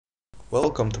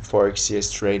Welcome to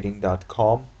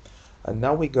forexcstrading.com, and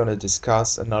now we're going to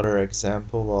discuss another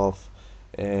example of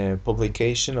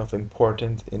publication of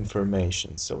important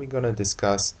information. So we're going to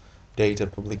discuss data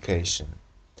publication.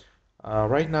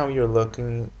 Right now you're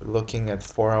looking at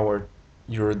 4-hour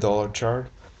euro-dollar chart,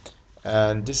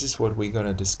 and this is what we're going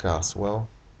to discuss. Well,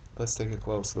 let's take a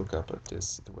close look up at this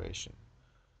situation.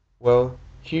 Well,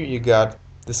 here you got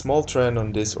the small trend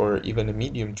on this, or even a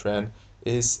medium trend,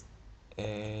 is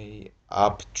a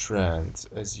uptrend,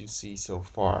 as you see so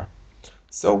far.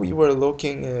 So we were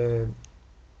looking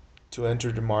to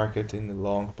enter the market in a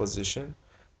long position,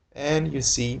 and you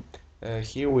see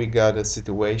here we got a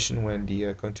situation when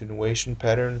the continuation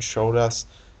pattern showed us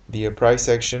the price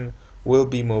action will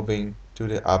be moving to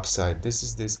the upside. This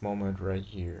is this moment right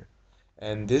here,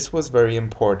 and this was very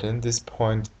important, this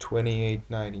point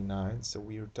 28.99. So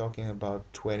we were talking about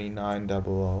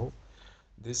 29.00.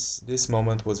 This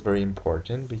moment was very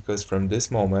important because from this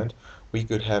moment we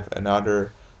could have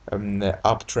another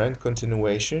uptrend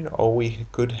continuation, or we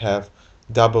could have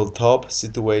double top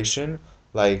situation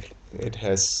like it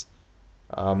has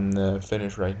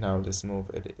finished right now. This move,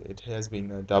 it has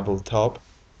been a double top,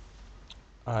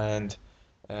 and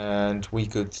we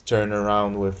could turn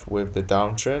around with the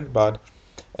downtrend. But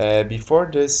before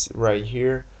this right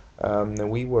here,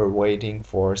 we were waiting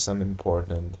for some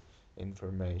important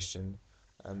information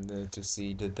and to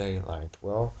see the daylight.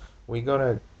 Well, we're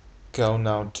gonna go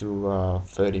now to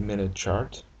 30-minute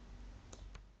chart,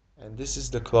 and this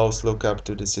is the close look up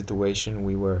to the situation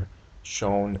we were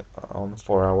shown on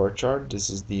 4-hour chart. This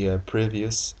is the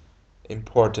previous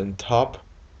important top,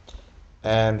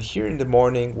 and here in the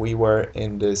morning we were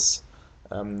in this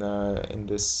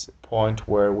point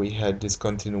where we had this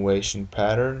continuation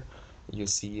pattern. You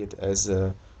see it as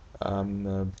a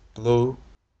blue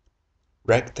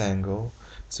rectangle.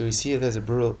 So you see it as a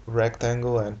blue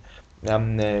rectangle,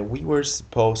 and we were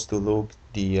supposed to look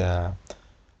the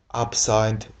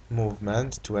upside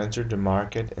movement to enter the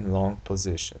market in long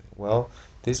position. Well,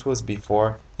 this was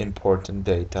before important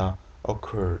data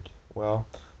occurred. Well,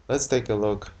 let's take a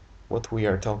look what we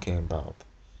are talking about.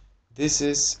 This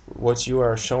is what you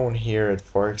are shown here at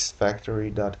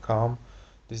forexfactory.com.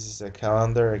 This is a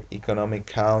calendar, economic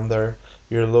calendar.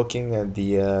 You're looking at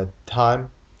the time,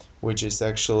 which is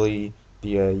actually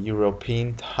the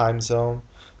European time zone.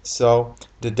 So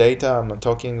the data I'm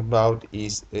talking about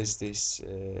is this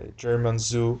German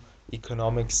zoo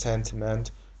economic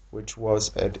sentiment, which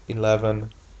was at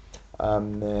 11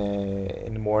 in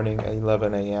the morning,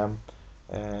 11 a.m.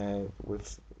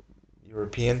 With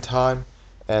European time,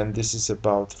 and this is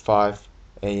about 5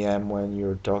 a.m. when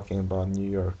you're talking about New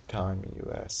York time,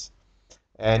 US.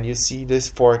 And you see this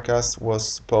forecast was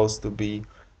supposed to be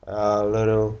a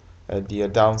little at the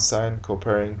downside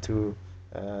comparing to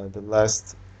the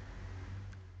last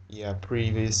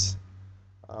previous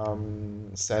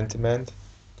sentiment,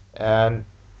 and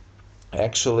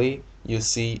actually you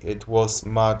see it was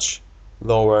much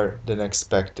lower than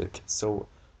expected. So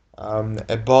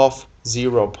above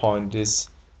 0 point, this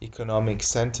economic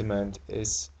sentiment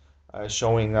is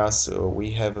showing us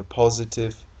we have a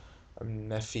positive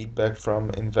feedback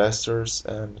from investors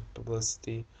and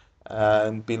publicity,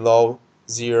 and below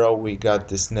 0 we got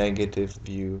this negative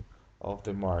view of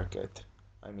the market.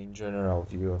 I mean, general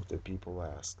view of the people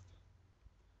asked.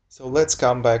 So let's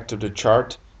come back to the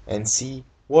chart and see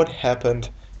what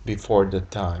happened before the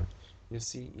time. You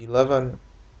see 11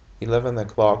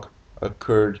 o'clock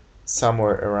occurred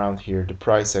somewhere around here. The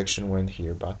price action went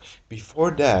here, but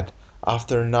before that,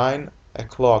 after 9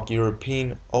 o'clock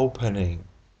European opening,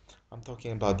 I'm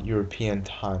talking about European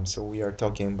time, so we are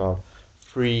talking about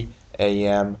 3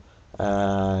 a.m.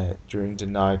 During the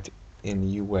night in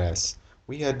the US.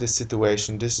 We had this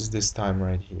situation, this is this time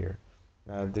right here,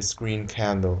 this green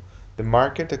candle. The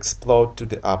market exploded to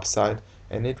the upside,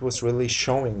 and it was really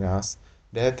showing us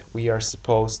that we are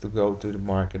supposed to go to the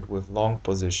market with long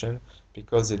position,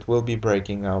 because it will be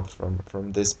breaking out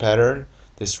from this pattern,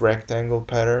 this rectangle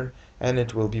pattern, and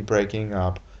it will be breaking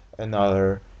up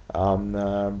another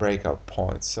breakout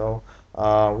point. So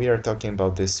we are talking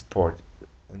about this support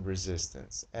and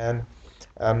resistance, and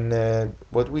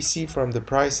what we see from the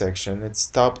price action, it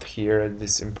stopped here at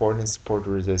this important support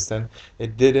resistance.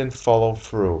 It didn't follow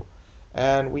through,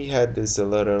 and we had this a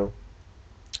little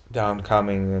down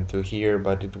coming into here,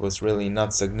 but it was really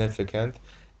not significant.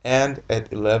 And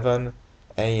at 11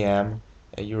 a.m.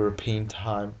 European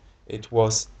time, it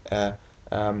was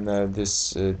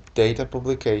this data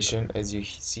publication, as you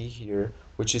see here,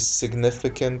 which is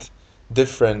significant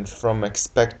different from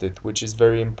expected, which is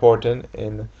very important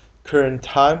in current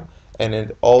time, and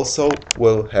it also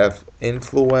will have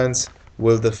influence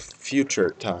will the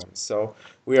future time. So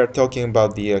we are talking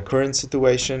about the current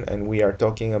situation, and we are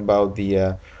talking about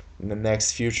the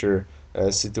next future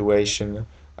situation,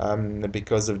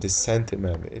 because of the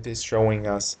sentiment. It is showing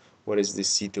us what is the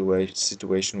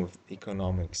situation with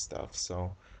economic stuff.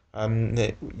 So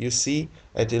you see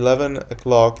at 11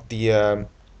 o'clock the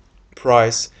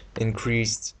price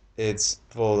increased its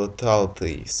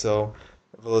volatility. So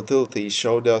volatility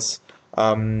showed us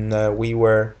we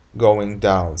were going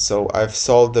down. So I've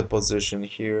sold the position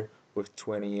here with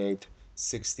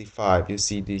 28.65. You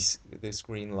see this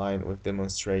green line with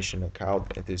demonstration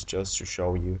account. It is just to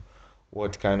show you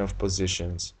what kind of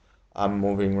positions I'm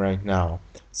moving right now.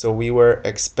 So we were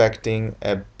expecting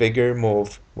a bigger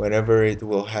move whenever it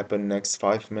will happen next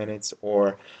 5 minutes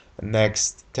or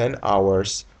next 10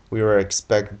 hours. We were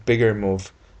expect bigger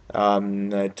move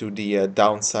to the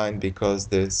downside because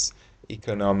this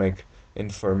economic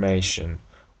information.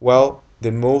 Well,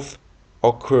 the move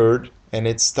occurred and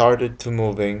it started to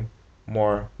moving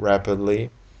more rapidly.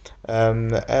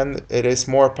 And it is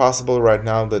more possible right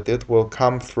now that it will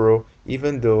come through,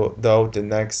 even though the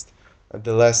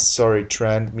last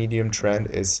trend, medium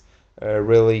trend, is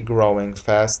really growing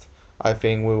fast. I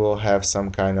think we will have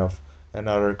some kind of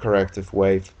another corrective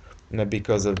wave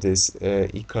because of this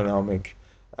economic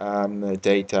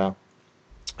data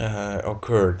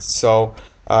occurred. So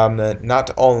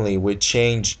not only we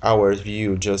change our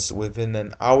view just within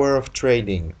an hour of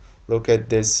trading, look at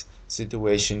this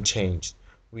situation changed.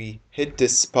 We hit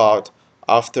this spot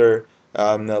after,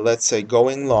 let's say,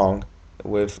 going long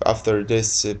with after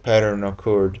this pattern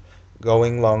occurred,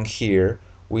 going long here.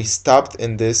 We stopped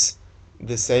in the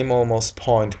same almost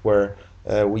point where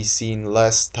we seen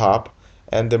less top,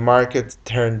 and the market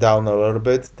turned down a little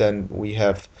bit. Then we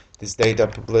have this data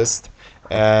published,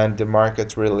 and the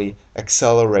market really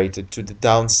accelerated to the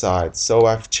downside. So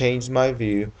I've changed my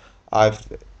view. I've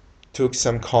took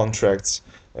some contracts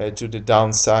to the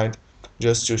downside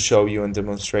just to show you in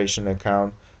demonstration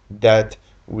account that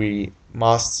we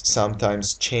must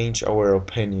sometimes change our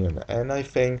opinion. And I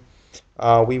think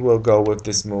we will go with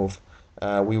this move.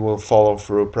 We will follow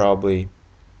through probably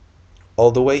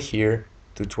all the way here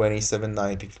to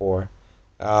 27.94.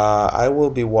 I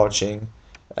will be watching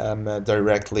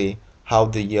directly how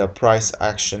the price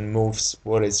action moves,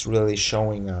 what it's really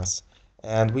showing us,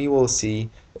 and we will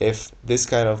see if this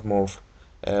kind of move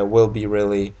will be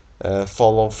really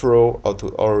follow through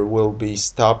or will be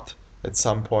stopped at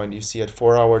some point. You see at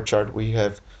 4 hour chart we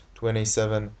have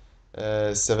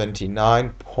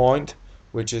 27.79 point,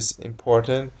 which is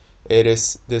important. It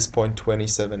is this point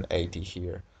 27.80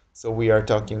 here. So we are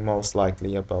talking most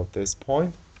likely about this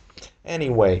point.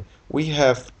 Anyway, we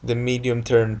have the medium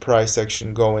term price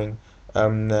action going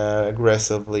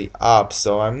aggressively up,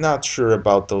 so I'm not sure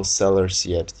about those sellers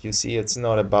yet. You see, it's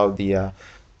not about the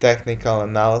technical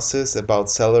analysis,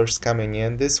 about sellers coming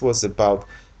in. This was about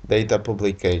data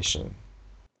publication.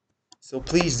 So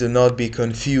please do not be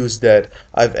confused that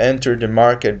I've entered the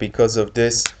market because of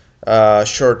this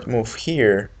short move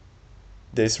here,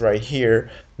 this right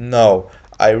here. No,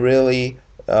 I really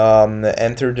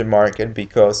entered the market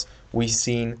because we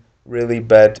seen really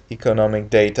bad economic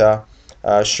data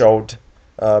showed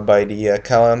by the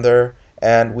calendar,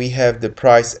 and we have the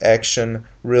price action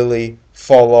really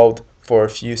followed for a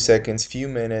few seconds, few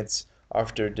minutes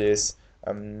after this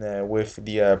with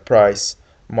the price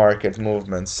market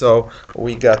movement. So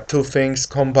we got two things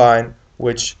combined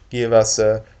which give us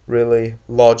a really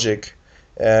logic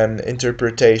and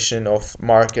interpretation of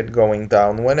market going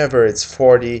down. Whenever it's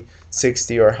 40,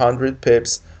 60 or 100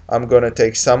 pips, I'm going to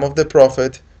take some of the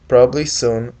profit probably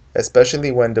soon,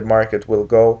 especially when the market will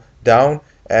go down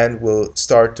and will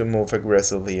start to move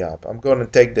aggressively up. I'm going to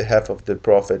take the half of the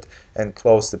profit and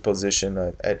close the position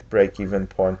at break-even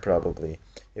point probably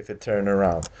if it turn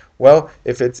around. Well,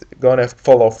 if it's going to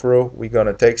follow through, we're going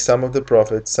to take some of the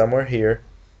profit somewhere here,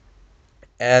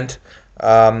 and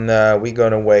we're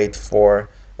gonna wait for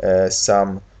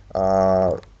some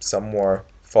more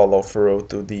follow through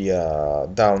to the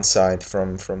downside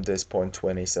from this point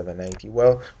 27.80.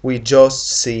 Well, we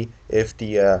just see if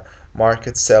the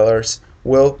market sellers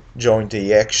will join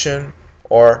the action,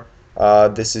 or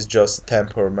this is just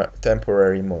a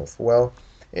temporary move. Well,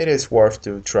 it is worth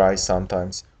to try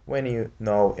sometimes when you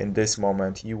know in this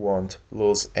moment you won't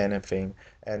lose anything,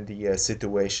 and the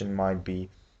situation might be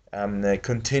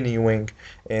continuing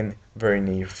in very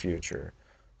near future.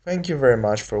 Thank you very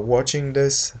much for watching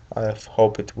this. I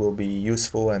hope it will be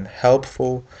useful and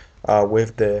helpful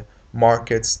with the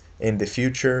markets in the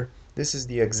future. This is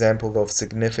the example of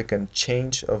significant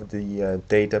change of the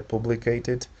data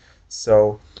publicated.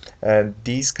 So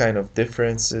these kind of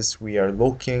differences we are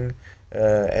looking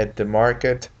at the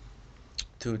market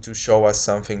to show us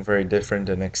something very different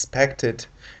than expected.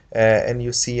 And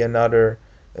you see uh,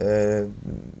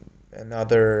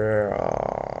 another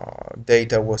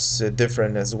data was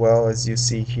different as well, as you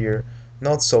see here,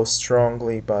 not so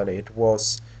strongly, but it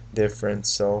was different.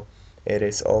 So it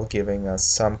is all giving us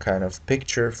some kind of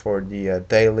picture for the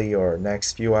daily or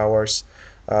next few hours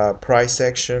price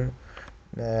action.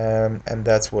 And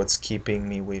that's what's keeping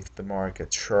me with the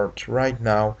market short right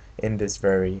now in this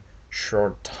very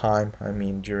short time. I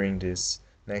mean, during this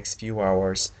next few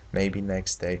hours, maybe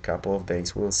next day, couple of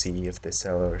days, we'll see if the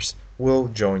sellers will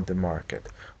join the market.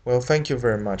 Well, thank you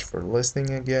very much for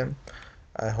listening again.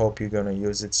 I hope you're gonna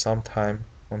use it sometime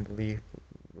on the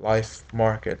live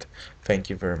market. Thank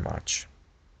you very much.